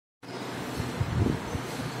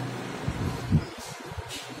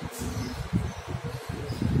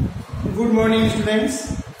Good morning students.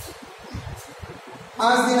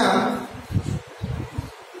 आज दिनांक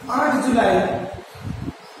 8 जुलाई,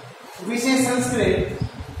 विषय संस्कृत,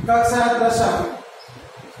 कक्षा 10।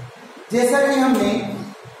 जैसा कि हमने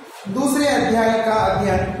दूसरे अध्याय का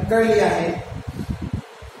अध्ययन कर लिया है,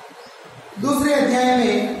 दूसरे अध्याय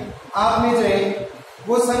में आपने जो है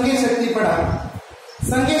वो संज्ञा शक्ति पढ़ा।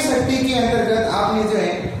 संज्ञा शक्ति के अंतर्गत आपने जो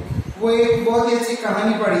है वो एक बहुत ही अच्छी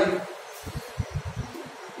कहानी पढ़ी।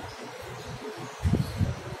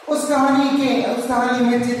 उस कहानी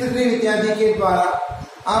में चित्रकृत इत्यादि के द्वारा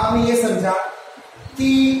आपने ये समझा कि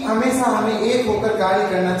हमेशा हमें एक होकर कार्य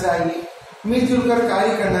करना चाहिए, मिलजुल कर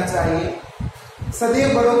कार्य करना चाहिए,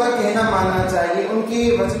 सदैव बड़ों का कहना मानना चाहिए,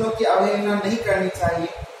 उनके वचनों की अवहेलना नहीं करनी चाहिए,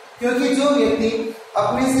 क्योंकि जो व्यक्ति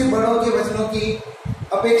अपने से बड़ों के वचनों की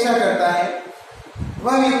अपेक्षा करता है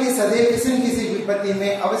वह व्यक्ति सदैव किसी न किसी विपत्ति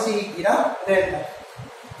में अवश्य ही घिरा रहता है।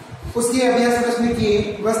 उसके अभ्यास प्रश्न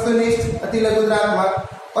किए, वस्तुनिष्ठ, अति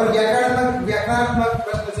लघुत्रात्मक और व्याकरणात्मक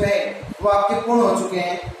प्रश्न जो है वो आपके पूर्ण हो चुके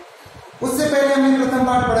हैं। उससे पहले हमने प्रथम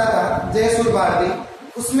पाठ पढ़ा था जयसूर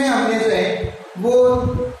भारती। उसमें हमने जो है वो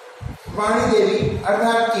वाणी देवी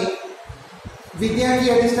अर्थात की विद्या की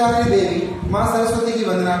अधिष्ठात्री देवी मां सरस्वती की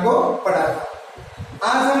वंदना को पढ़ा था।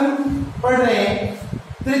 आज हम पढ़ रहे हैं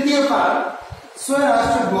तृतीय पाठ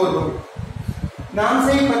स्वराष्ट्र गौरव। नाम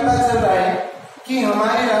से ही पता चल रहा है कि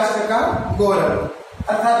हमारे राष्ट्र का गौरव,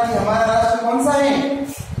 अर्थात कि हमारा राष्ट्र कौन सा है?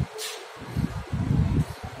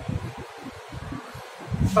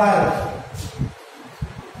 भारत।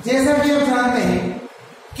 जैसा कि हम जानते हैं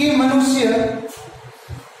कि मनुष्य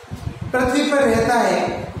पृथ्वी पर रहता है,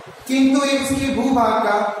 किंतु एक उसके भूभाग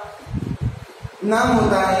का नाम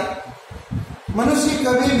होता है। मनुष्य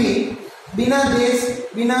कभी भी बिना देश,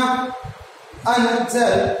 बिना अन्न,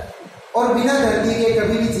 जल और बिना धरती के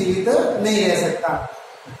कभी भी जीवित नहीं रह सकता।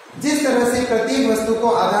 जिस तरह से प्रत्येक वस्तु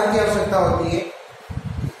को आधार की आवश्यकता होती है,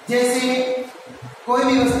 जैसे कोई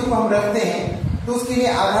भी वस्तु को हम रखते हैं तो उसके लिए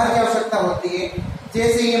आधार की आवश्यकता होती है।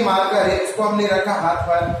 जैसे ये मार्कर है, उसको हमने रखा हाथ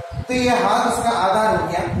पर, तो ये हाथ उसका आधार हो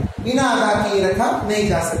गया, बिना आधार के ये रखा नहीं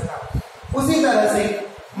जा सकता। उसी तरह से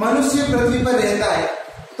मनुष्य पृथ्वी पर रहता है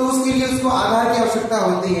तो उसके लिए उसको आधार की आवश्यकता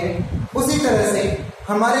होती है। उसी तरह से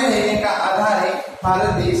हमारे रहने का आधार है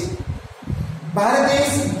भारत देश। भारत देश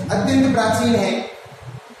अत्यंत प्राचीन है।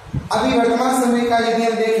 अभी वर्तमान समय का यदि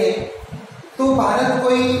हम देखें तो भारत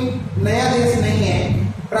कोई नया देश नहीं है।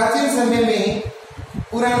 प्राचीन समय में,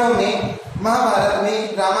 पुराणों में, महाभारत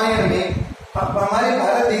में, रामायण में हमारे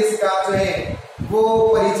भारत देश का जो है वो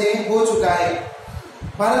परिचय हो चुका है।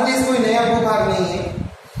 भारत देश कोई नया भूभाग नहीं है।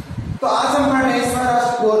 तो आज हम पढ़ रहे हैं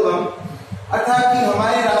स्वराष्ट्र गौरवम, अर्थात कि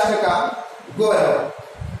हमारे राष्ट्र का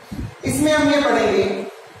गौरव। इसमें हम ये पढ़ेंगे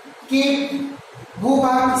कि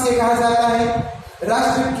भूभाग किसे कहा जाता है,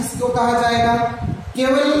 राष्ट्र किसको कहा जाएगा।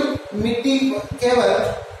 केवल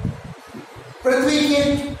पृथ्वी के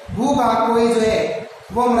भूभाग को ही जो है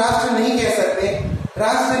वो हम राष्ट्र नहीं कह सकते।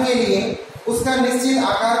 राष्ट्र के लिए उसका निश्चित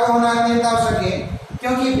आकार का होना अत्यंत आवश्यक है,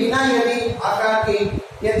 क्योंकि बिना यदि आकार के,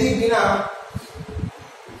 यदि बिना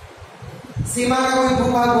सीमा का कोई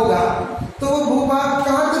भूभाग होगा तो वो भूभाग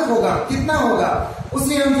कहाँ तक होगा, कितना होगा,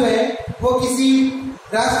 उससे हम जो है वो किसी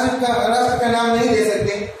राष्ट्र का नाम नहीं दे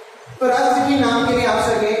सकते। तो राष्ट्र के नाम के लिए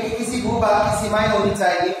आवश्यक है कि किसी भूभाग की सीमाएं होनी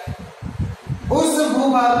चाहिए। उस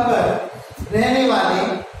भूभाग पर रहने वाले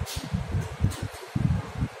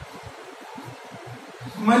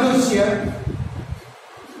मनुष्य,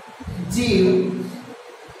 जीव,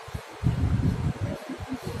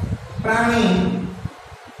 प्राणी,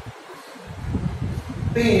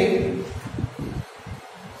 पेड़,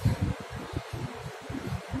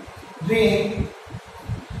 रेत,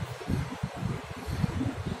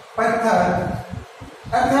 पत्थर,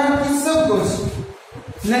 अर्थात सब कुछ,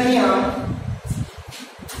 नदियां,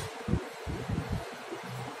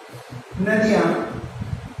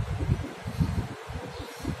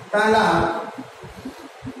 तालाब,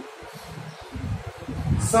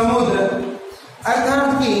 समुद्र,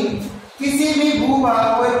 अर्थात कि किसी भी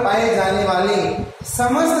भूभाग पर पाए जाने वाले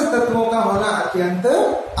समस्त तत्वों का होना अत्यंत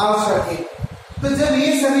आवश्यक है। तो जब ये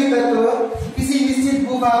सभी तत्व किसी निश्चित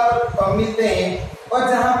भूभाग पर मिलते हैं और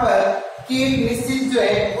जहां पर कि एक निश्चित जो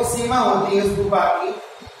है वो सीमा होती है उस भूभाग की,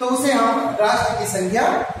 तो उसे हम राष्ट्र की संज्ञा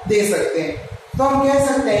दे सकते हैं। तो हम कह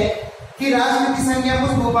सकते हैं कि राष्ट्र की संज्ञा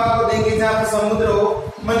उस भूभाग को देंगे जहां पर समुद्र हो,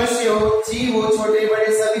 मनुष्य हो, जीव हो, छोटे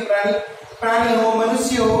बड़े सभी प्राणी हो,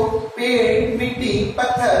 मनुष्य हो, पेड़, मिट्टी,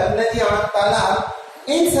 पत्थर, नदियां, तालाब,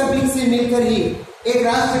 इन सभी से मिलकर ही एक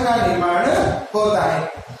राष्ट्र का निर्माण होता है।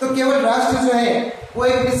 तो केवल राष्ट्र जो है वो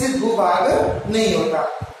एक निश्चित भूभाग नहीं होता।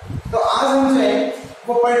 तो आज हम जो है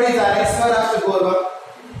वो पढ़ने जा रहे हैं स्वराष्ट्र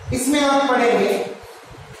गौरव। इसमें आप पढ़ेंगे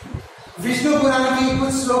विष्णु पुराण के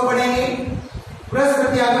कुछ श्लोक पढ़ेंगे,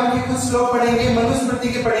 बृहस्पत्यागम के कुछ श्लोक पढ़ेंगे, मनुस्मृति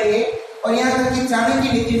के पढ़ेंगे, और यहाँ तक कि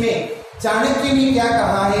चाणक्य नीति में चाणक्य ने क्या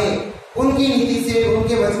कहा है, उनकी नीति से,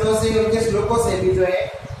 उनके वचनों से, उनके श्लोकों से भी जो है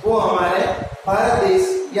वो हमारे भारत देश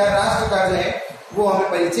या राष्ट्र का जो है वो हमें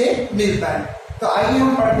परिचय मिलता है। तो आइए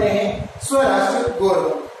हम पढ़ते हैं स्वराष्ट्र गौरव।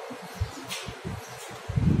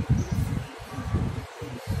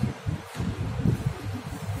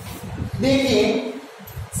 देखिए,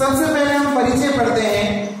 सबसे पहले हम परिचय पढ़ते हैं।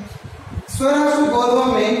 स्वराष्ट्र गौरव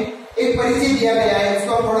में एक परिचय दिया गया है,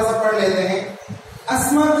 उसको हम थोड़ा सा पढ़ लेते हैं।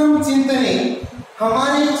 अस्माकं चिंतने,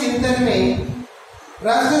 हमारे चिंतन में,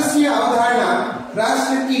 राष्ट्रस्य अवधारणा,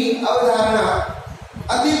 राष्ट्र की अवधारणा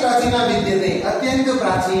अति प्राचीना विद्यते, अत्यंत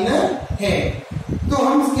प्राचीन है। तो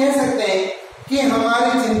हम कह सकते हैं कि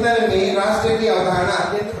हमारे चिंतन में राष्ट्र की अवधारणा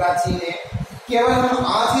अत्यंत प्राचीन है। केवल हम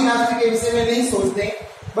आज ही राष्ट्र के विषय में नहीं सोचते,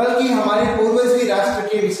 बल्कि हमारे पूर्वज भी राष्ट्र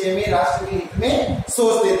के विषय में, राष्ट्र के हित में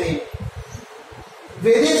सोचते थे।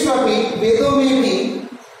 वेदेश्वपि, वेदों में भी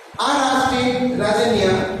अराष्ट्रीय राजन्य,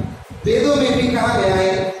 वेदों में भी कहा गया है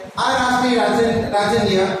अराष्ट्रीय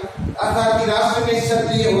राजन्य, अर्थात कि राष्ट्र में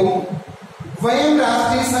क्षत्रिय हो। वयम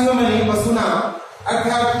राष्ट्रीय संगमनि वसुना,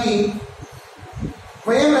 अर्थात कि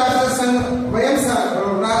वयम राष्ट्रीय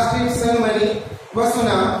संगमनि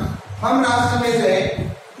वसुना, हम राष्ट्र में जो है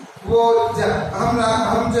वो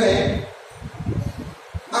हम जो है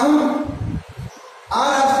हम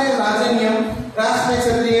अराष्ट्रीय राजन्यम, राष्ट्र में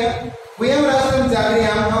क्षत्रिय, वयम राष्ट्र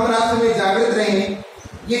जागृयाम, हम राष्ट्र में जागृत रहे,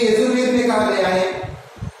 ये यजुर्वेद में कहा गया है।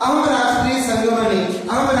 अहम राष्ट्रीय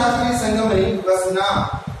संगमनि वसुना,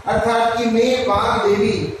 अर्थात कि मैं वाग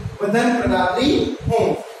देवी वधन प्रदात्री हूँ,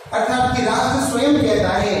 अर्थात कि राष्ट्र स्वयं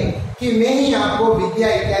कहता है कि मैं ही आपको विद्या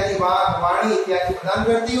इत्यादि, वाग, वाणी इत्यादि प्रदान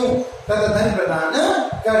करती हूँ तथा धन प्रदान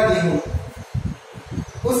करती हूँ।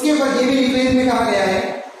 उसके बाद ये भी ऋग्वेद में कहा गया है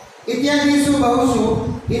इत्यादिषु बहुषु,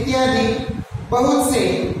 इत्यादि बहुत से,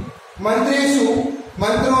 मंत्रेषु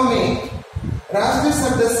मंत्रों में, राष्ट्र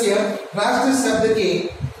शब्दस्य, राष्ट्र शब्द के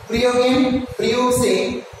प्रयोग से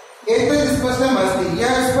एतत् स्पष्टम अस्ति,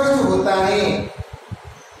 यह स्पष्ट होता है।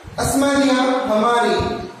 अस्मदीय, हमारी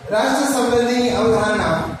राष्ट्र संबंधी अवधारणा,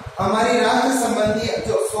 हमारी राष्ट्र संबंधी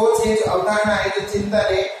जो सोच है, जो अवधारणा है, जो चिंतन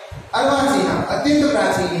है, अर्वाचीना, अत्यंत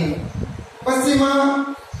प्राचीन है।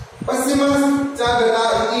 पश्चिमाचागता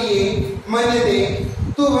इति ये मन्यते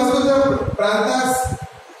तु वस्तुतः प्रातः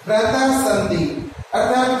सन्ति,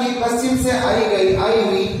 अर्थात कि पश्चिम से आई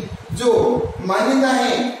हुई जो मान्यता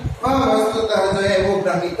है वह वस्तुतः जो है वो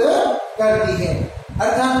भ्रमित करती है।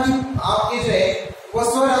 अर्थात कि आपके जो है वो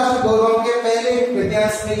स्वराष्ट्र गौरव के पहले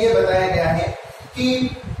विद्यास में ये बताया गया है कि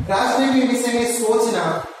राष्ट्र के विषय में सोचना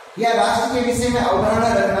या राष्ट्र के विषय में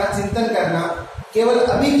अवधारणा रखना, चिंतन करना केवल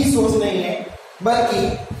अभी की सोच नहीं है, बल्कि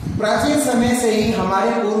प्राचीन समय से ही हमारे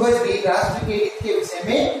पूर्वज भी राष्ट्र के हित के विषय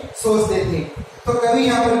में सोचते थे। तो कवि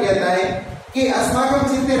यहाँ पर कहता है कि अस्माकं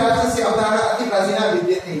चित्ते राष्ट्र से अवधारणा अति प्राचीना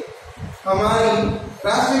विद्यते, हमारी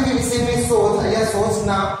राष्ट्र के विषय में सोच या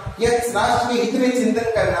सोचना या राष्ट्र के हित में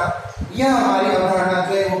चिंतन करना, यह हमारी अवधारणा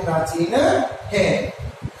जो है वो प्राचीन है।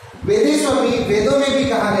 वेदेश्वपि, वेदों में भी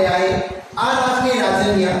कहा गया है अराष्ट्रीय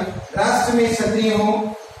राजन्य, राष्ट्र में क्षत्रिय हो।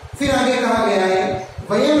 फिर आगे कहा गया है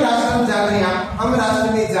वयम राष्ट्रम जागृयाम, हम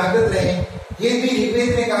राष्ट्र में जागृत रहे, ये भी ऋग्वेद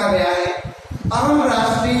में कहा गया है। अहम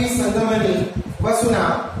राष्ट्रीय संगमनि वसुना,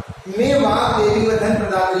 मैं वाग देवी व धन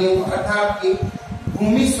प्रदात्री हूँ, अर्थात कि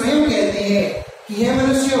भूमि स्वयं कहती है कि हे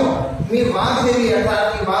मनुष्यों, मैं वाग देवी, अर्थात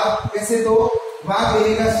कि वाग, वैसे तो वाग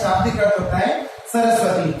देवी का शाब्दिक अर्थ होता है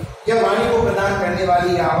सरस्वती या वाणी को प्रदान करने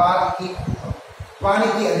वाली या वाणी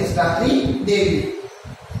की अधिष्ठात्री देवी।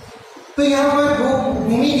 तो यहाँ पर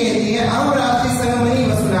भूमि कहती है अहम राष्ट्रीय संगमनि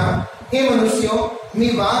वसुना, हे मनुष्यों, मैं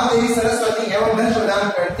वाग देवी सरस्वती एवं धन प्रदान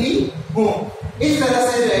करती हूँ। इस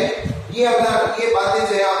तरह से जो है ये बातें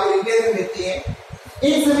जो है आपको ऋग्वेद में मिलती है।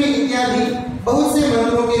 इन सभी इत्यादि बहुत से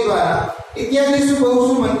मंत्रों के द्वारा, इत्यादिषु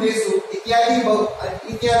बहुषु मंत्रेषु,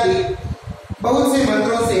 इत्यादि बहुत से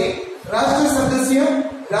मंत्रों से राष्ट्र शब्द से,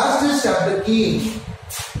 राष्ट्र शब्द की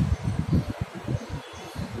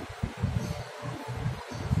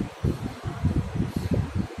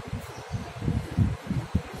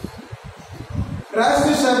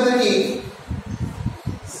राष्ट्र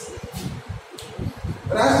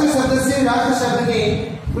शब्द के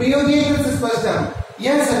प्रयोग स्पष्टम,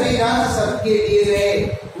 यह सभी राष्ट्र शब्द के लिए जो है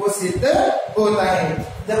वो सिद्ध होता है।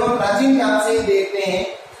 जब हम प्राचीन काल से देखते हैं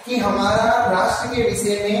कि हमारा राष्ट्र के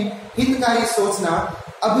विषय में हित का ही सोचना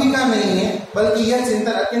अभी का नहीं है, बल्कि यह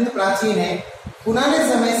चिंतन अत्यंत प्राचीन है। पुराने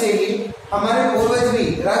समय से ही हमारे पूर्वज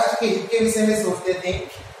भी राष्ट्र के हित के विषय में सोचते थे,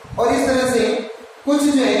 और इस तरह से कुछ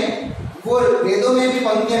जो है वो वेदों में भी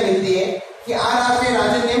पंक्तियां मिलती है कि अराष्ट्रीय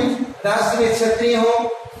राजन्यम, राष्ट्र में क्षत्रिय हो।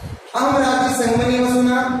 अहम राज्य संगमनी हो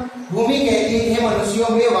सुना। भूमि कहती है हे मनुष्यों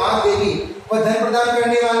में वाग देवी व धन प्रदान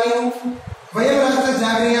करने वाली हूँ। वयम राष्ट्र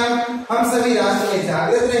जागृयाम, हम सभी राष्ट्र में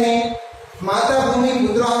जागृत रहें। माता भूमि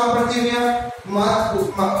पुत्रो हम पृथ्व्या,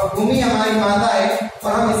 भूमि हमारी माता है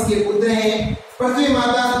और हम इसके पुत्र हैं। पृथ्वी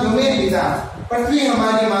माता द्युमेर पिता, पृथ्वी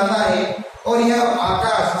हमारी माता है और यह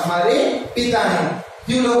आकाश हमारे पिता हैं,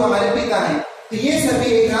 जो लोग हमारे पिता हैं। तो ये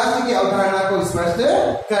सभी एक राष्ट्र की अवधारणा को स्पष्ट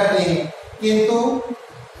करते हैं। किंतु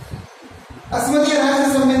अस्मदीय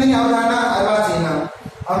राष्ट्र संबंधी अवधारणा अर्वाचीनम,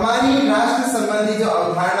 हमारी राष्ट्र संबंधी जो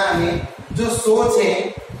अवधारणा है, जो सोच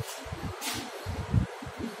है,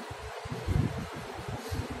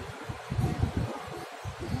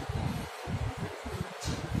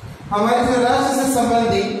 हमारी जो राष्ट्र से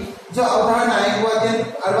संबंधी जो अवधारणा है वो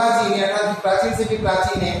अत्यंत अर्वाचीन है, अर्थात प्राचीन से भी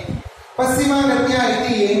प्राचीन है। पश्चिमागत्या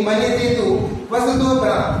इति ये मन्यते तु वस्तुतो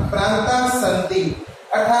प्रांता सन्ति,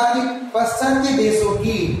 अर्थात कि पश्चिमी देशों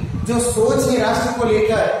की जो सोच है राष्ट्र को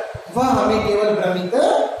लेकर वह हमें केवल भ्रमित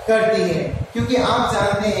करती है। क्योंकि आप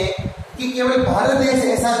जानते हैं कि केवल भारत देश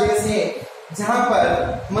ऐसा देश है जहां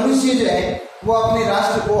पर मनुष्य जो है वो अपने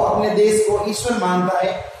राष्ट्र को, अपने देश को ईश्वर मानता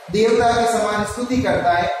है, देवता के समान स्तुति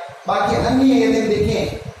करता है। बाकी अन्य यदि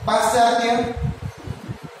देखें पाश्चात्य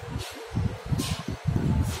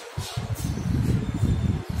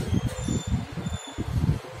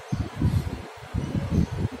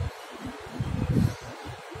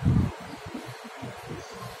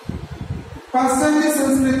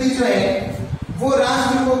संस्कृति जो है वो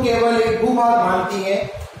राष्ट्र को केवल एक भूभाग मानती है,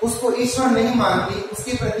 उसको ईश्वर नहीं मानती,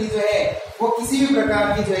 उसके प्रति जो है वो किसी भी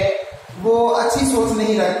प्रकार की जो है वो अच्छी सोच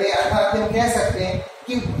नहीं रखते। अर्थात हम कह सकते हैं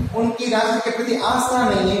कि उनकी राष्ट्र के प्रति आस्था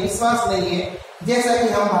नहीं है, विश्वास नहीं है। जैसा कि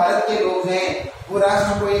हम भारत के लोग हैं वो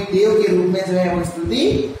राष्ट्र को एक देव के रूप में जो है वो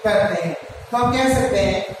स्तुति करते हैं। तो हम कह सकते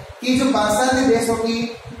हैं कि जो पाश्चात्य देशों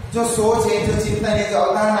की जो सोच है, जो चिंतन है, जो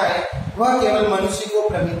अवधारणा है, वह केवल मनुष्य को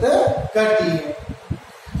भ्रमित करती है।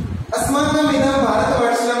 अस्माकम् इदं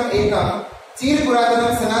भारतवर्षम् एकं चिर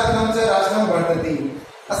पुरातनम सनातनम च राष्ट्रम वर्तते।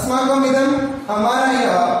 अस्माकम् इदं, हमारा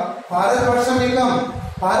यह भारतवर्षम् एकम,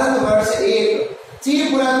 भारतवर्ष एक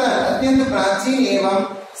चिर पुरातन अत्यंत प्राचीन एवं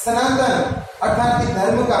सनातन अर्थात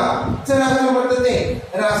धर्म का च राष्ट्र वर्तते,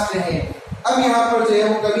 राष्ट्र है। अब यहाँ पर जो है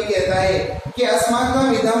वो कवि कहता है कि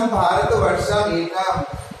अस्माकम् इदं भारतवर्षम् एकम,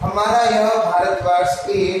 हमारा यह भारतवर्ष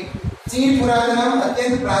एक चिर पुरातनम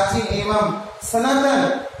अत्यंत प्राचीन एवं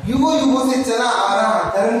सनातन युगों युगों से चला आ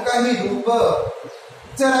रहा धर्म का ही रूप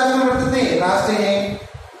च राष्ट्र वर्तते, राष्ट्र है।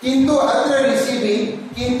 किंतु अत्र ऋषि भी,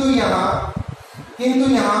 किंतु यहाँ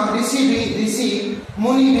ऋषि भी ऋषि,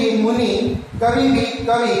 मुनि भी मुनि, कवि भी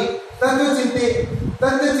कवि, तत्व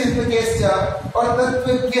चिंतकेश्च, और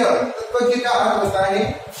तत्वज्ञ का अर्थ होता है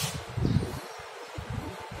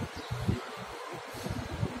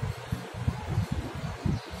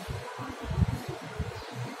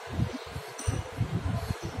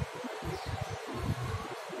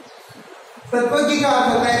तत्वज्ञ का अर्थ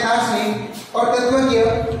होता है दार्शनिक, और तत्वज्ञ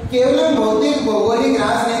केवल भौतिक भौगोलिक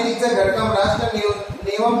राजनीतिक घटकम राष्ट्र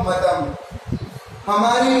एवं मतम।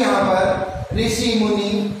 हमारे यहाँ पर ऋषि मुनि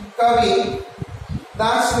कवि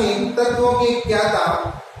दार्शनिक तत्वों के ज्ञाता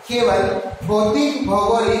केवल भौतिक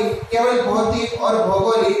भौगोलिक, केवल भौतिक और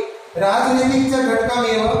भौगोलिक राजनीतिक घटकम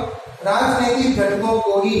एवं राजनीतिक घटकों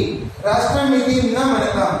को ही राष्ट्र नीति न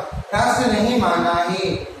मानता, राष्ट्र नहीं माना है।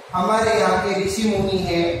 हमारे यहाँ के ऋषि मुनि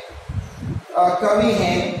है, कवि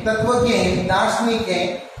हैं, तत्वज्ञ हैं, दार्शनिक हैं,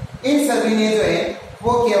 इन सभी ने जो है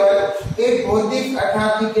वो केवल एक भौतिक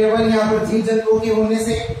अर्थात कि केवल यहाँ पर जीव जंतुओं के होने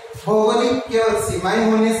से, भौगोलिक केवल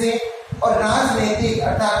सीमाएं होने से, और राजनीतिक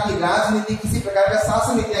अर्थात की राजनीति किसी प्रकार का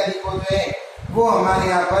शासन इत्यादि को जो है वो हमारे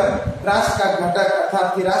यहाँ पर राष्ट्र का घटक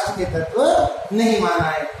अर्थात कि राष्ट्र के तत्व नहीं माना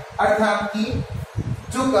है। अर्थात कि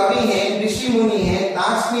जो कवि हैं, ऋषि मुनि हैं,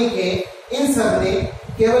 दार्शनिक हैं, इन सब ने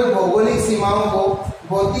केवल भौगोलिक सीमाओं को,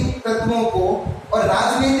 भौतिक तत्वों को और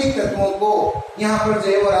राजनीतिक तत्वों को यहाँ पर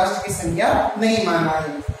जो है वो राष्ट्र की संज्ञा नहीं माना है।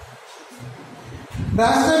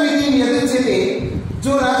 राष्ट्रमिति यदुच्यते,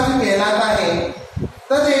 जो राष्ट्र कहलाता है,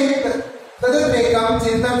 तदेकम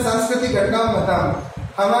चिंतन संस्कृति घटकम मतम,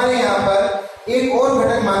 हमारे यहाँ पर एक और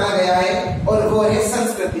घटक माना गया है और वो है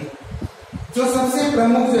संस्कृति। जो सबसे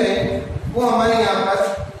प्रमुख जो है वो हमारे यहाँ पर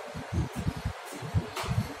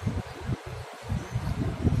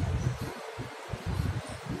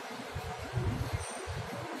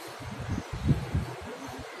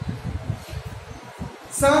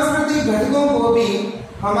सांस्कृतिक घटकों को भी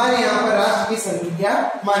हमारे यहाँ पर राष्ट्र की संज्ञा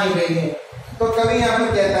मानी गई है। तो कवि यहाँ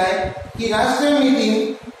पर कहता है कि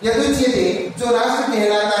राष्ट्रमिति यदुच्यते, जो राष्ट्र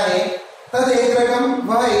कहलाता है, तद एक रकम,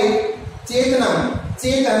 वह एक चेतन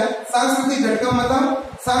सांस्कृतिक घटकम मतम,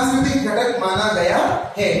 सांस्कृतिक घटक माना गया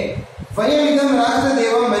है। वयमिदं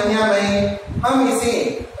राष्ट्रदेवं मन्यामहे, हम इसे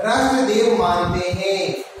राष्ट्रदेव मानते हैं।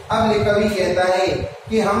 अब ये कवि कहता है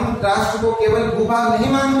कि हम राष्ट्र को केवल भूभाग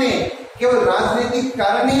नहीं मानते, केवल राजनीतिक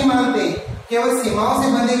कारण नहीं मानते, केवल सीमाओं से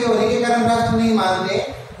बंधे हुए होने के कारण राष्ट्र नहीं मानते,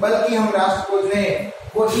 बल्कि हम राष्ट्र को जो है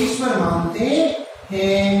वो ईश्वर मानते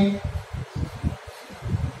हैं।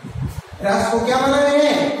 राष्ट्र को क्या माना गया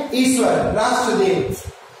है? ईश्वर, राष्ट्रदेव।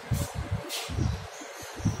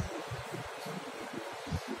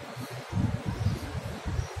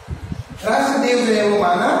 राष्ट्रदेव जो है वो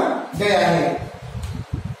माना गया है।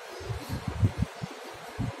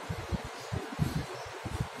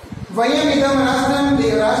 वयमिदं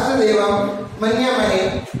राष्ट्रदेवं मन्यामहे,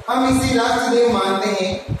 हम इसे राष्ट्रदेव मानते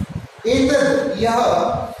हैं। एतद् यह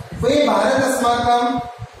वे भारत अस्माकं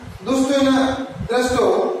दृष्टो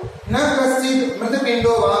न कश्चित्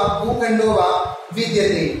मृतपिंडो वा भूखंडो वा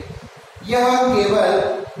विद्यते। यह केवल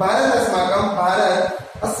भारत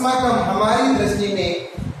अस्माकं हमारी दृष्टि में,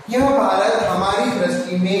 यह भारत हमारी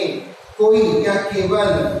दृष्टि में कोई या केवल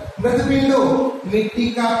मृतपिंडो, मिट्टी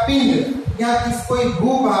का पिंड या कोई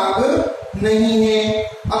भूभाग नहीं है,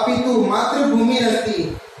 अपितु मातृभूमि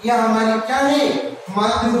रस्ती, यह हमारी क्या है?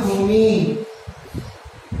 मातृभूमि।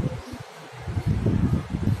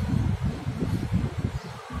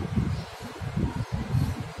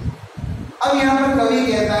 अब यहाँ पर कवि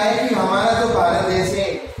कहता है कि हमारा जो भारत देश है,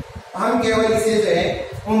 हम केवल इसे जो है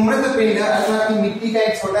मृत पिंड अर्थात मिट्टी का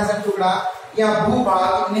एक छोटा सा टुकड़ा या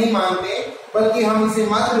भूभाग नहीं मानते, बल्कि हम इसे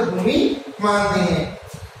मातृभूमि मानते हैं।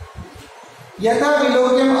 यथा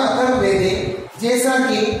विलोक्यम अथर्ववेदे, जैसा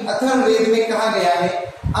कि अथर्ववेद में कहा गया है।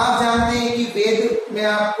 आप जानते हैं कि वेद मैं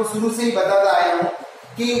आपको शुरू से ही बताता आया हूँ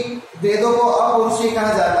कि वेदों को अपौरुषीय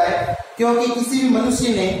कहा जाता है, क्योंकि किसी भी मनुष्य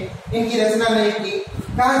ने इनकी रचना नहीं की।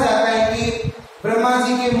 कहा जाता है कि ब्रह्मा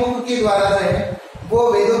जी के मुख के द्वारा जो है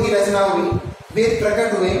वो वेदों की रचना हुई, वेद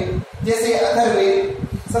प्रकट हुए। जैसे अथर्ववेद,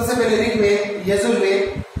 सबसे पहले ऋग्वेद,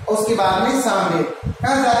 यजुर्वेद, उसके बाद में सामवेद।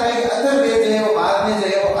 कहा जाता है कि अथर्ववेद जो है वो बाद में जो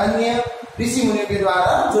है वो अन्य ऋषि मुनियों के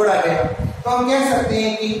द्वारा जोड़ा गया। तो हम कह सकते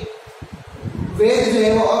हैं कि वेद जो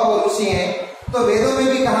है वो अपौरुषीय है। तो वेदों में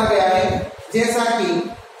भी कहा गया है, जैसा कि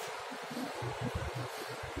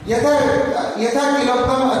यथा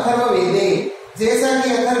किलोक्तम अथर्ववेदे, जैसा कि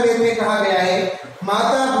अथर्ववेद में कहा गया है,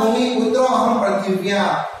 माता भूमि पुत्रो अहम पृथिव्या,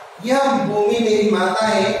 यह भूमि मेरी माता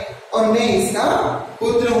है और मैं इसका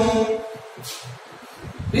पुत्र हूँ।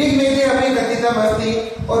 ऋग्वेदे अपनी कथितम अस्ति,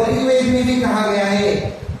 और ऋग्वेद में भी कहा गया है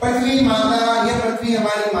पृथ्वी माता, यह पृथ्वी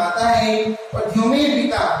हमारी माता है। और द्युमे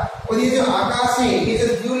पिता, और ये जो आकाश है, ये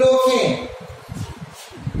जो द्युलोक है,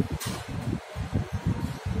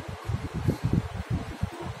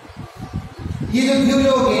 ये जो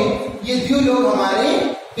द्युलोक है, ये द्युलोक हमारे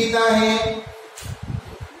पिता हैं।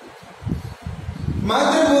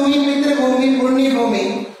 मातृभूमि, पितृभूमि, पुण्य भूमि,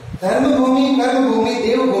 धर्म भूमि, कर्म भूमि,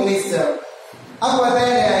 देव भूमि। अब बताया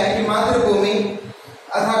गया है कि मातृभूमि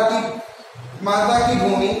अर्थात कि माता की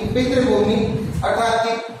भूमि, पितृभूमि अर्थात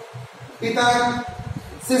कि पिता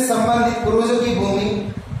से संबंधित पूर्वजों की भूमि,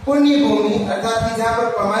 पुण्य भूमि अर्थात कि जहाँ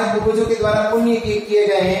पर हमारे पूर्वजों के द्वारा पुण्य किए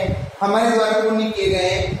गए हैं, हमारे द्वारा पुण्य किए गए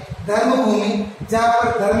हैं। धर्म भूमि, जहाँ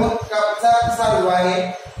पर धर्म का प्रचार प्रसार हुआ है।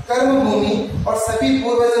 कर्म भूमि, और सभी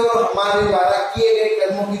पूर्वजों और हमारे द्वारा किए गए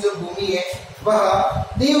कर्मों की जो भूमि है वह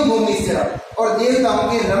देव भूमि से, और देवताओं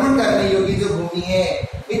के रमण करने योग्य जो भूमि है।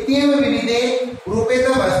 इत्येव विविधे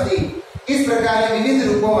रूपेतम अस्ति, इस प्रकार विविध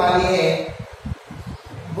रूपों वाली है।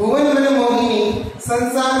 भुवन मन मोहिनी,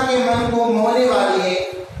 संसार के मन को मोहने वाली है।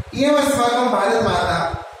 यह अस्माकं भारत माता,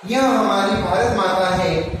 यह हमारी भारत माता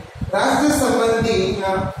है। राष्ट्र संबंधी,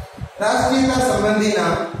 राष्ट्रीयता संबंधी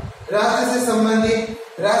नाम, राष्ट्र से संबंधित,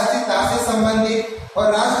 राष्ट्रीयता से संबंधित,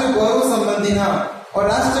 और राष्ट्र गौरव संबंधी नाम, और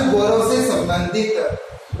राष्ट्र गौरव से संबंधित,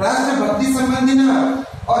 राष्ट्र भक्ति संबंधी नाम,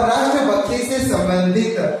 और राष्ट्र भक्ति से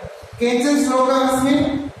संबंधित। केचन श्लोकास्मिन्,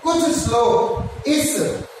 कुछ श्लोक इस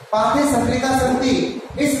पाठे संकलिता सन्ति,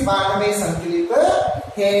 इस पाठ में संकलित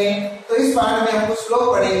है। तो इस पाठ में हम कुछ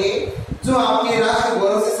श्लोक पढ़ेंगे जो आपके राष्ट्र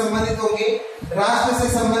गौरव से संबंधित होंगे, राष्ट्र से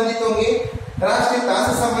संबंधित होंगे, राष्ट्रीयता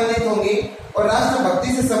से संबंधित होंगे, और राष्ट्र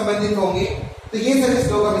भक्ति से संबंधित होंगे। तो ये सभी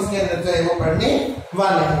श्लोक हम इसके अंदर जो है वो पढ़ने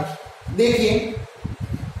वाले हैं। देखिए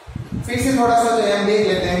फिर से थोड़ा सा जो है हम देख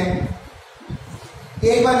लेते हैं।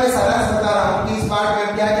 एक बार मैं सारांश बता रहा हूँ कि इस पाठ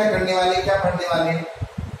में क्या क्या करने वाले, क्या पढ़ने वाले हैं।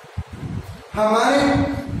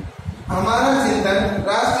 हमारा चिंतन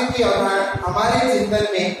राष्ट्र की अवधारणा, हमारे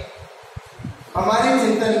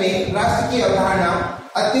चिंतन में राष्ट्र की अवधारणा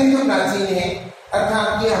अत्यंत प्राचीन है।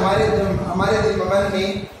 अर्थात कि हमारे दिल मन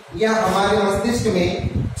में या हमारे मस्तिष्क में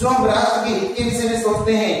जो हम राष्ट्र के हित के विषय में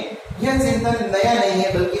सोचते हैं, यह चिंतन नया नहीं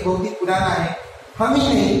है बल्कि बहुत ही पुराना है। हम ही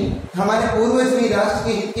नहीं, हमारे पूर्वज भी राष्ट्र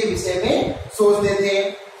के हित के विषय में सोचते थे।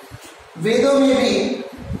 वेदों में भी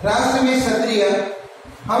राष्ट्र में क्षत्रिय,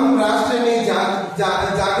 हम राष्ट्र में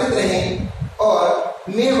जागृत रहें और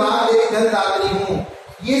मैं वाग देवी धनदात्री हूँ,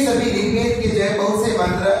 ये सभी ऋग्वेद के जो है बहुत से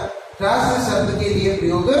मंत्र राष्ट्र शब्द के लिए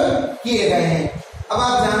प्रयोग किए गए हैं। अब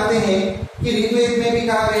आप जानते हैं कि ऋग्वेद में भी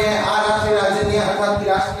कहा गया है आ राष्ट्र राजन्य, अर्थात कि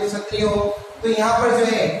राष्ट्र के क्षत्रिय हो, तो यहाँ पर जो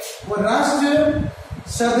है वो राष्ट्र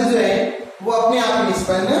शब्द जो है वो अपने आप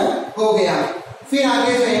निष्पन्न हो गया। फिर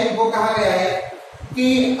आगे जो है वो कहा गया है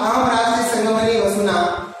कि अहम राष्ट्रीय संगमनी वसुना,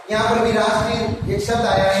 यहाँ पर भी राष्ट्रीय एक शब्द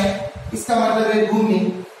आया है, इसका मतलब है भूमि।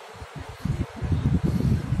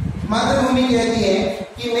 मातृभूमि कहती है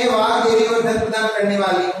कि मैं वाग देवी और धन प्रदान करने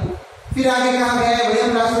वाली हूँ। फिर आगे कहा गया है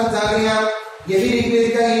वयम राष्ट्र जागृया, ये भी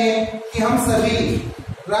ऋग्वेद का ही है कि हम सभी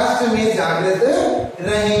राष्ट्र में जागृत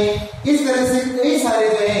रहें। इस तरह से कई सारे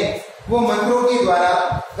जो है वो मंत्रों के द्वारा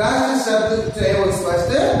राष्ट्र शब्द जो है वो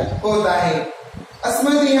स्पष्ट होता है।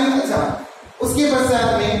 अस्मदीय, अच्छा, उसके पश्चात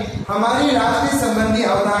में हमारी राष्ट्र संबंधी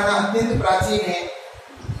अवधारणा अत्यंत प्राचीन है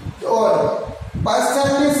और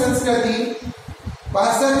पाश्चात्य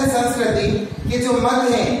संस्कृति के जो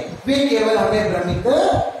मत हैं वे केवल हमें भ्रमित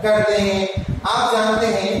करते हैं। आप जानते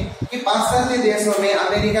हैं कि पाश्चात्य देशों में,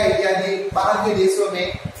 अमेरिका इत्यादि बाहर के देशों में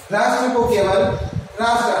राष्ट्र को केवल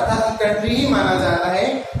राष्ट्र अर्थात कंट्री ही माना जाता है,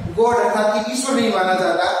 गॉड अर्थात कि ईश्वर नहीं माना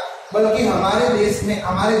जाता, बल्कि हमारे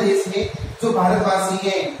देश में जो भारतवासी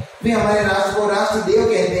हैं वे हमारे राष्ट्र को राष्ट्र देव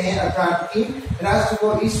कहते हैं, अर्थात कि राष्ट्र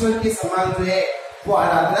को ईश्वर के समान जो है वो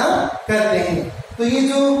आराधना करते हैं। तो ये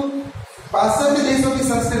जो पाश्चात्य देशों की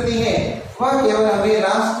संस्कृति है वह केवल हमें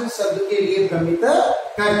राष्ट्र शब्द के लिए भ्रमित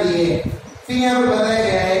करती है। फिर यहाँ पर बताया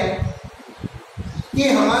गया है कि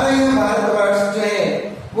हमारा यह भारतवर्ष जो है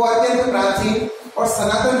वो अत्यंत प्राचीन और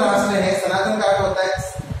सनातन राष्ट्र है। सनातन का अर्थ होता है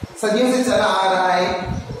सदियों से चला आ रहा है,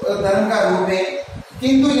 धर्म का रूप है।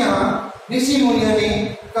 किंतु यहाँ ऋषि मुनियों ने,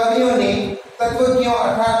 कवियों ने, तत्वज्ञों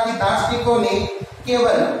अर्थात कि दार्शनिकों ने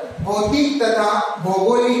केवल भौतिक तथा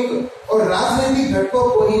भौगोलिक और राजनीतिक घटकों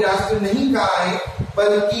को ही राष्ट्र नहीं कहा है,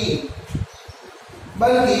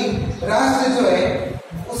 बल्कि राष्ट्र जो है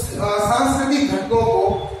उस सांस्कृतिक घटकों को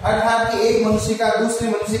अर्थात कि एक मनुष्य का दूसरे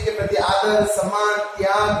मनुष्य के प्रति आदर, सम्मान,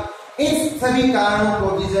 त्याग, इन सभी कारणों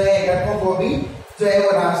को भी जो है, घटकों को भी जो है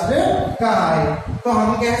वो राष्ट्र कहा है। तो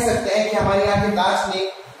हम कह सकते हैं कि हमारे यहाँ के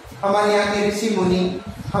दार्शनिक, हमारे यहाँ के ऋषि मुनि,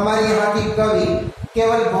 हमारे यहाँ के कवि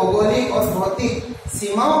केवल भौगोलिक और भौतिक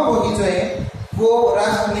सीमाओं को ही जो है वो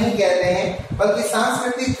राष्ट्र नहीं कहते हैं, बल्कि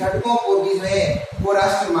सांस्कृतिक घटकों को भी जो है वो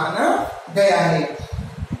राष्ट्र माना गया है।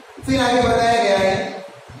 फिर आगे बताया गया है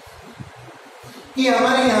कि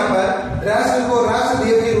हमारे यहाँ पर राष्ट्र को राष्ट्र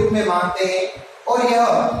देव के रूप में मानते हैं और यह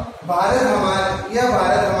भारत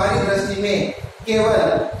हमारी दृष्टि में केवल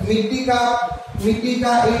मिट्टी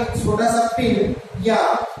का एक छोटा सा पिंड या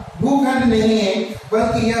भूखंड नहीं है,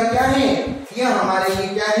 बल्कि यह क्या है, यह हमारे लिए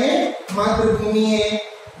क्या है, मातृभूमि है।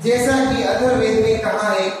 जैसा कि अथर्ववेद में कहा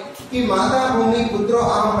है कि माता भूमि पुत्रो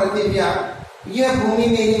अहम पृथिव्या, यह भूमि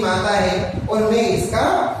मेरी माता है और मैं इसका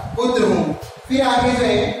पुत्र हूँ। फिर आगे जो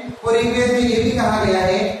है वो ऋग्वेद में ये भी कहा गया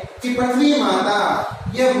है कि पृथ्वी माता,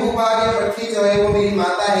 यह भूभाग या पृथ्वी जो है वो मेरी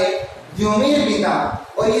माता है, द्योमेर पिता,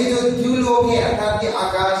 और ये जो द्युलोक है अर्थात कि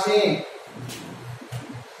आकाश है,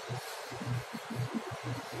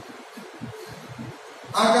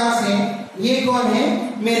 ये कौन है,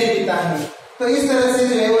 मेरे पिता हैं। तो इस तरह से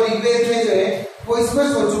जो है वो ऋग्वेद में जो है वो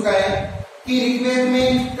स्पष्ट हो चुका है कि ऋग्वेद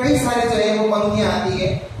में कई सारे जो है वो पंक्तियां आती है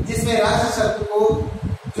जिसमें राष्ट्र शब्द को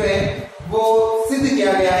जो है वो सिद्ध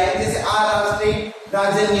किया गया है। जैसे आ राष्ट्रीय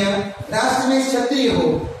राजन्य, राष्ट्र में क्षत्रिय हो।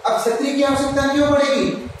 अब क्षत्रिय की आवश्यकता क्यों पड़ेगी,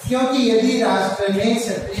 क्योंकि यदि राष्ट्र में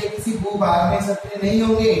क्षत्रिय, किसी भूभाग में क्षत्रिय नहीं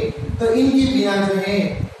होंगे तो इनके बिना जो है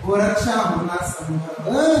वो रक्षा होना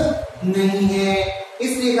संभव नहीं है।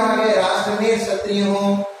 इसलिए कहा गया राष्ट्र में क्षत्रिय हो।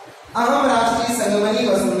 अहम राष्ट्रीय संगमनी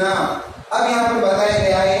वसुना, अब यहाँ पर बताया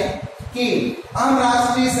गया है कि अहम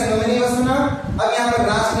राष्ट्रीय संगमनी वसुना, अब यहाँ पर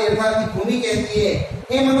राष्ट्रीय अर्थात की भूमि कहती है,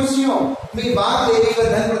 हे मनुष्यों मैं वाग देवी को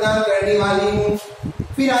धन प्रदान करने वाली हूँ।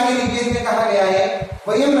 फिर आगे ऋग्वेद में कहा गया है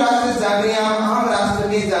वयम राष्ट्र जागृयाम, हम राष्ट्र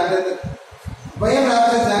में जागृत, वयम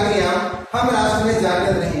राष्ट्र जागृयाम, हम राष्ट्र में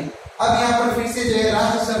जागृत रहें। अब यहाँ पर फिर से जो है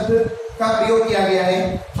राष्ट्र शब्द का प्रयोग किया गया है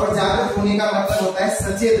और जागृत होने का मतलब होता है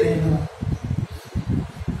सचेत रहना,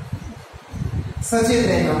 सचेत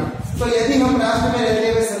रहना। तो यदि हम राष्ट्र में रहते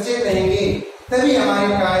हुए सचेत रहेंगे तभी हमारे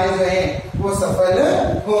कार्य जो है वो सफल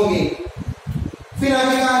होंगे। फिर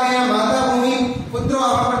आगे कहा गया माता भूमि पुत्रो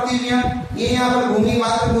अहम पृथिव्या, ये यहाँ पर भूमि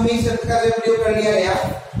मातृभूमि शब्द का जो प्रयोग कर लिया गया।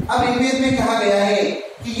 अब ऋग्वेद में कहा गया है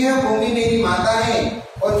कि यह भूमि मेरी माता है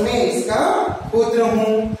और मैं इसका पुत्र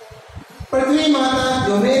हूँ। पृथ्वी माता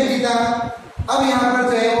जो मेरे पिता, अब यहाँ पर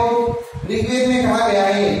जो है वो ऋग्वेद में कहा गया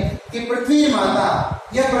है कि पृथ्वी माता,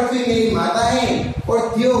 यह पृथ्वी मेरी माता है, और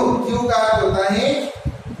द्यौ, द्यौ का अर्थ होता है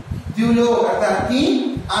द्युलोक अर्थात कि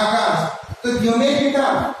आकाश, तो द्यौ में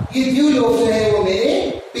पिता, ये द्युलोक जो है वो मेरे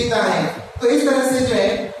पिता है। तो इस तरह से जो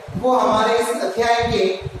है वो हमारे इस अध्याय के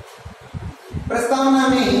प्रस्तावना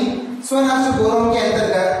में स्वराष्ट्र गौरव के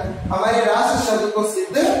अंतर्गत हमारे राष्ट्र शब्द को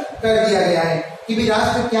सिद्ध कर दिया गया है कि भी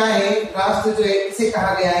राष्ट्र क्या है, राष्ट्र जो है इसे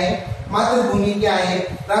कहा गया है, मातृभूमि क्या है,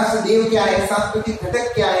 राष्ट्र देव क्या है, सांस्कृतिक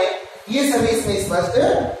घटक क्या है, ये सभी इसमें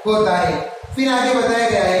स्पष्ट होता है। फिर आगे बताया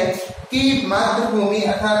गया है कि मातृभूमि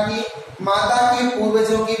अर्थात कि माता के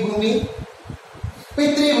पूर्वजों की भूमि,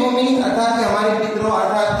 पितृभूमि अर्थात कि हमारे पितरों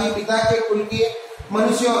अर्थात कि पिता के कुल के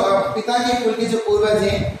मनुष्यों, पिता के कुल के जो पूर्वज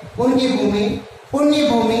हैं उनकी भूमि, पुण्य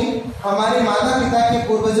भूमि हमारे माता पिता के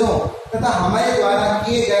पूर्वजों तथा हमारे द्वारा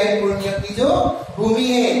किए गए पुण्य की जो भूमि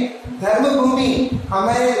है, धर्म भूमि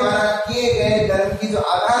हमारे द्वारा किए गए धर्म की जो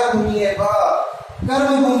आधार भूमि है वह,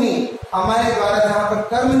 कर्म भूमि हमारे द्वारा जहाँ पर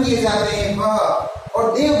कर्म किए जाते हैं वह,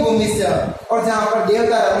 और देव भूमि से, और जहाँ पर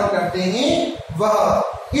देवता रमण करते हैं वह।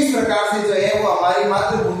 इस प्रकार से जो है वो हमारी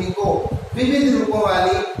मातृभूमि को विविध रूपों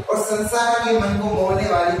वाली और संसार के मन को मोहने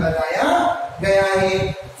वाली बताया गया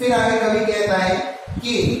है। फिर आगे कवि कहता है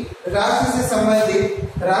कि राष्ट्र से संबंधित,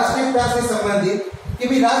 राष्ट्रीयता से संबंधित, कि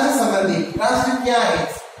भी राष्ट्र संबंधित, राष्ट्र क्या है,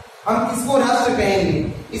 हम किसको राष्ट्र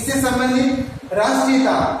कहेंगे, इससे संबंधित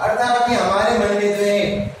राष्ट्रीयता अर्थात कि हमारे मन में जो है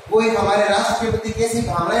वो एक हमारे राष्ट्र के प्रति कैसी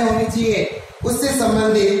भावनाएं होनी चाहिए उससे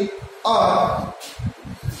संबंधित, और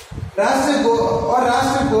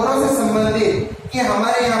राष्ट्र गौरव से संबंधित कि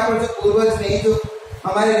हमारे यहाँ पर जो पूर्वज ने, जो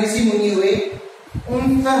हमारे ऋषि मुनि हुए,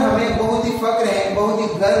 उन पर हमें बहुत ही फक्र है, बहुत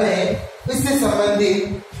ही गर्व है, इससे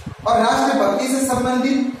संबंधित, और राष्ट्र भक्ति से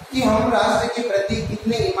संबंधित कि हम राष्ट्र के प्रति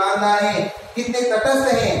कितने ईमानदार हैं, कितने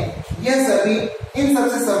तटस्थ हैं, यह सभी इन सब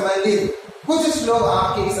से संबंधित कुछ श्लोक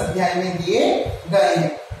आपके इस अध्याय में दिए गए हैं।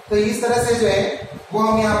 तो इस तरह से जो है वो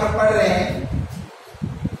हम यहाँ पर पढ़ रहे हैं।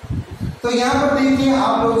 तो यहाँ पर देखिए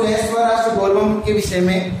आप लोग जो है स्वराष्ट्र गौरव के विषय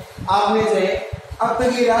में आपने जो है अब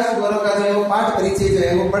तक ये राष्ट्र गौरव का जो है वो पाठ परिचय जो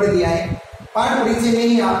है वो पढ़ लिया है। पाठ परिचय में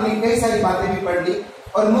ही आपने कई सारी बातें भी पढ़ ली,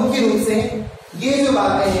 और मुख्य रूप से ये जो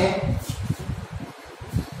बातें हैं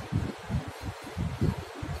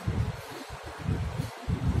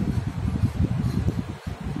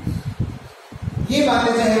ये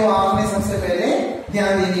बातें जो है वो आपने सबसे पहले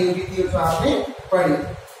ध्यान देनी होगी थी जो आपने पढ़ी।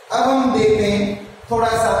 अब हम देखते हैं थोड़ा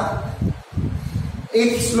सा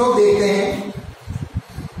एक श्लोक देखते हैं।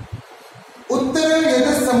 उत्तर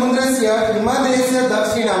यत समुद्रस्य हिमालयस्य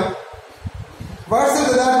दक्षिणम वर्ष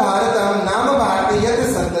तथा भारतम नाम भारतीय यत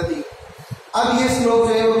संतति। अब ये श्लोक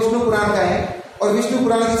जो है वो विष्णु पुराण का है, और विष्णु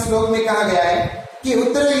पुराण के श्लोक में कहा गया है कि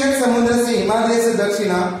उत्तर यत समुद्र से हिमालय से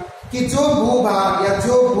दक्षिणम, कि जो भूभाग या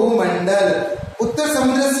जो भूमंडल उत्तर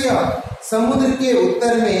समुद्र से, समुद्र के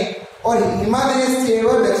उत्तर में, और हिमालय से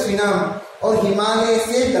दक्षिणम, और हिमालय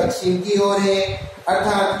से दक्षिण की ओर है।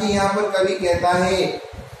 अर्थात कि यहाँ पर कवि कहता है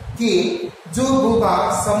कि जो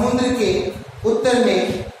भूभाग समुद्र के उत्तर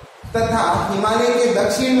में तथा हिमालय के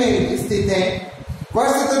दक्षिण में स्थित है,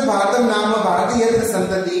 वर्ष तथा भारतम नाम भारतीय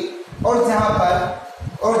संतति, और जहाँ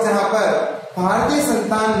पर भारतीय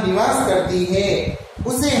संतान निवास करती है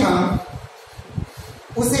उसे हम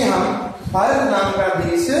भारत नाम का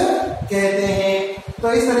देश कहते हैं।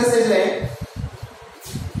 तो इस तरह से जो है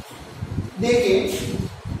देखिए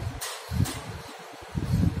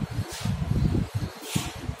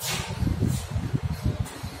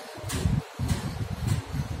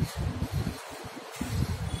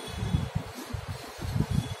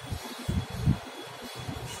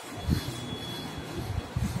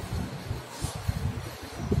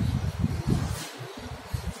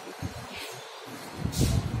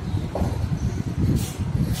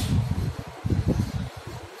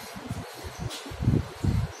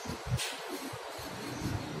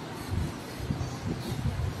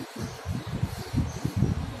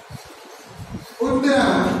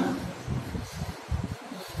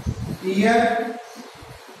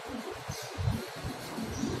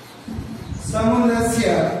समुद्रस्य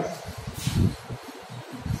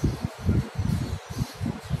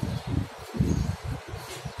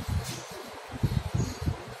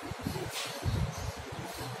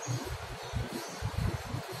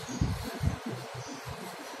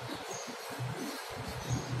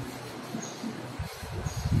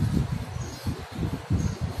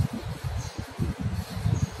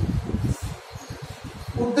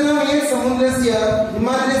उत्तरम ये समुद्रस्य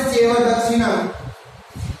हिमालयस्य दक्षिणम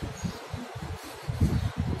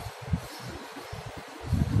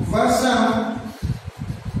वर्षम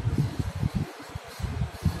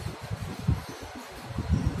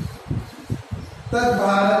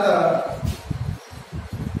तद्भारत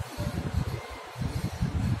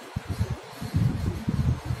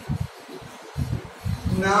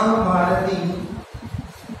नाम भारती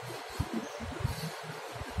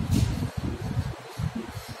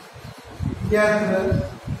यत्र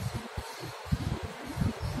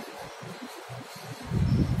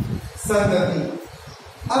संतति।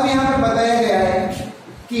 अब यहां पर बताया गया है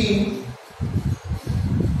कि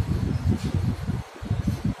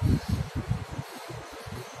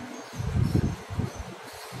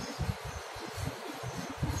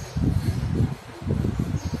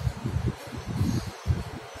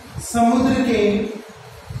समुद्र के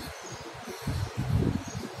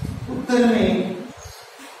उत्तर में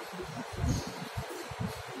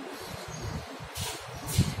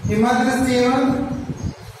हिमाद्री एवं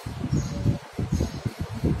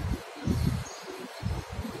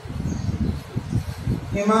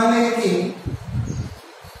हिमालय के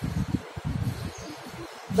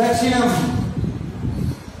दक्षिण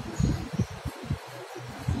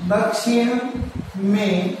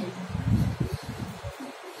में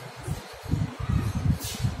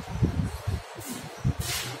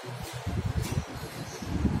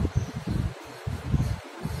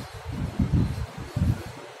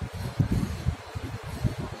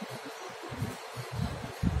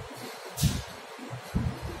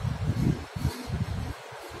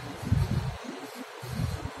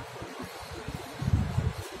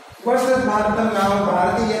भारतम नाम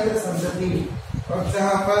भारतीय यत्र संतति, और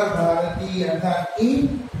जहां पर भारतीय अर्थात की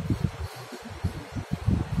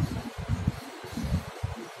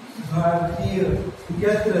भारतीय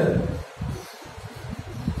यत्र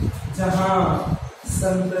जहां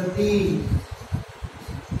संतति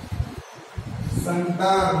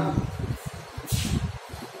संतान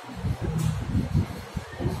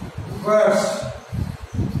वर्ष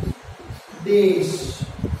देश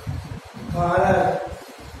भारत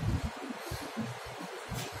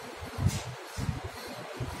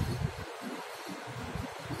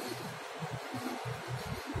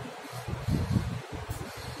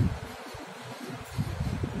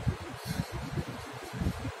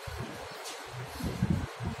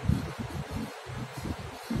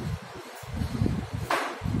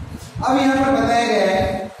अब यहाँ पर बताया गया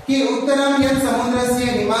है कि उत्तरम यत् समुद्रस्य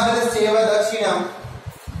हिमाद्रस्य एव दक्षिणम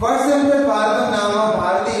वर्षंतर भारतम नाम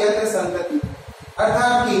भारतीय यत्र संतति,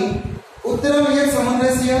 अर्थात कि उत्तरम यत्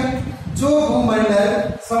समुद्रस्य जो भूमंडल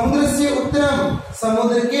समुद्र से उत्तरम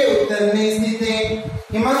समुद्र के उत्तर में स्थित है,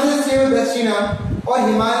 हिमाद्रस्य एव दक्षिणम और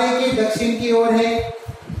हिमालय के दक्षिण की ओर है,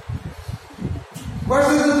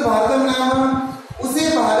 वर्षंतर भारतम नाम उसे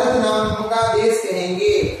भारत नाम का देश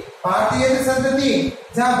कहेंगे, भारतीय संतति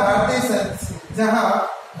जहां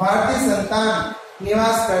भारतीय संतान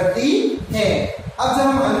निवास करती है। अब जब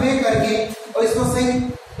हम अन्वय करके और इसको सही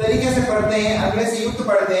तरीके से पढ़ते हैं, अन्वय से युक्त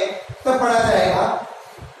पढ़ते हैं, तब पढ़ा जाएगा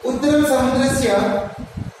उत्तरम समुद्रस्य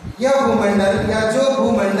यह भूमंडल या जो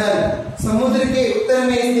भूमंडल समुद्र के उत्तर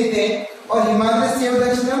में स्थित है और हिमाद्रस्य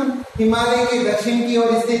दक्षिणम हिमालय के दक्षिण की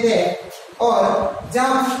ओर स्थित है, और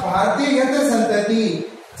जहां भारतीय यत्र संतति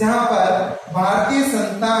जहां पर भारतीय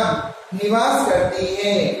संतान निवास करती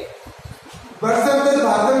है, वर्षंतर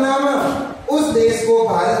भारत नाम उस देश को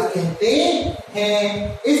भारत कहते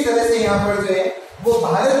हैं। इस तरह से यहाँ पर जो है वो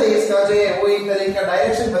भारत देश का जो है वो एक तरह का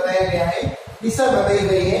डायरेक्शन बताया गया है, दिशा बताई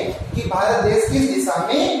गई है कि भारत देश किस दिशा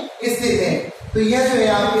में स्थित है। तो यह जो है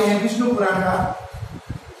आपके हैं विष्णु पुराण का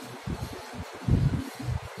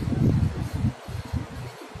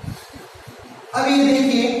अब ये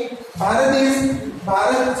देखिए भारत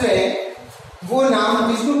जो है वो नाम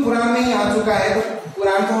विष्णु पुराण में ही आ चुका है। तो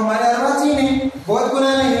पुराण तो हमारे अर्वाचीन है, बहुत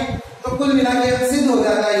पुराने हैं, तो कुल मिला के सिद्ध हो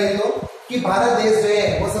जाता है ये तो कि भारत देश जो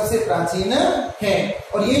है वो सबसे प्राचीन है,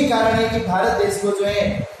 और यही कारण है कि भारत देश को जो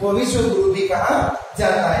है वो विश्व गुरु भी कहा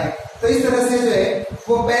जाता है। तो इस तरह से जो है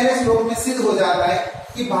वो पहले श्लोक में सिद्ध हो जाता है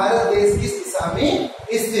कि भारत देश किस दिशा में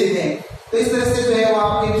स्थित है। तो इस तरह से जो है वो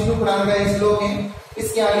आपके विष्णु पुराण का एक श्लोक है,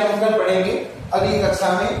 इसके आगे हम कल पढ़ेंगे अगली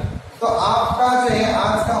कक्षा में। तो आपका जो है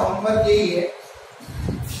आज का होमवर्क यही है,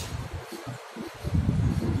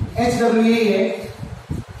 HW यही है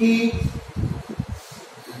कि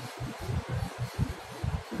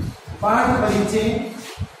पाठ परिचय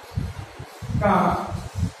का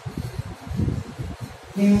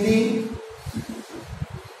हिंदी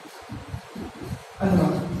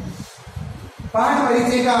अनुवाद, पाठ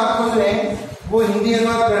परिचय का आपको जो है वो हिंदी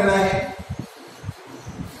अनुवाद करना है।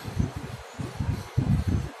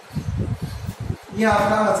 यह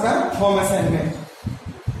आपका आज का होम असाइनमेंट।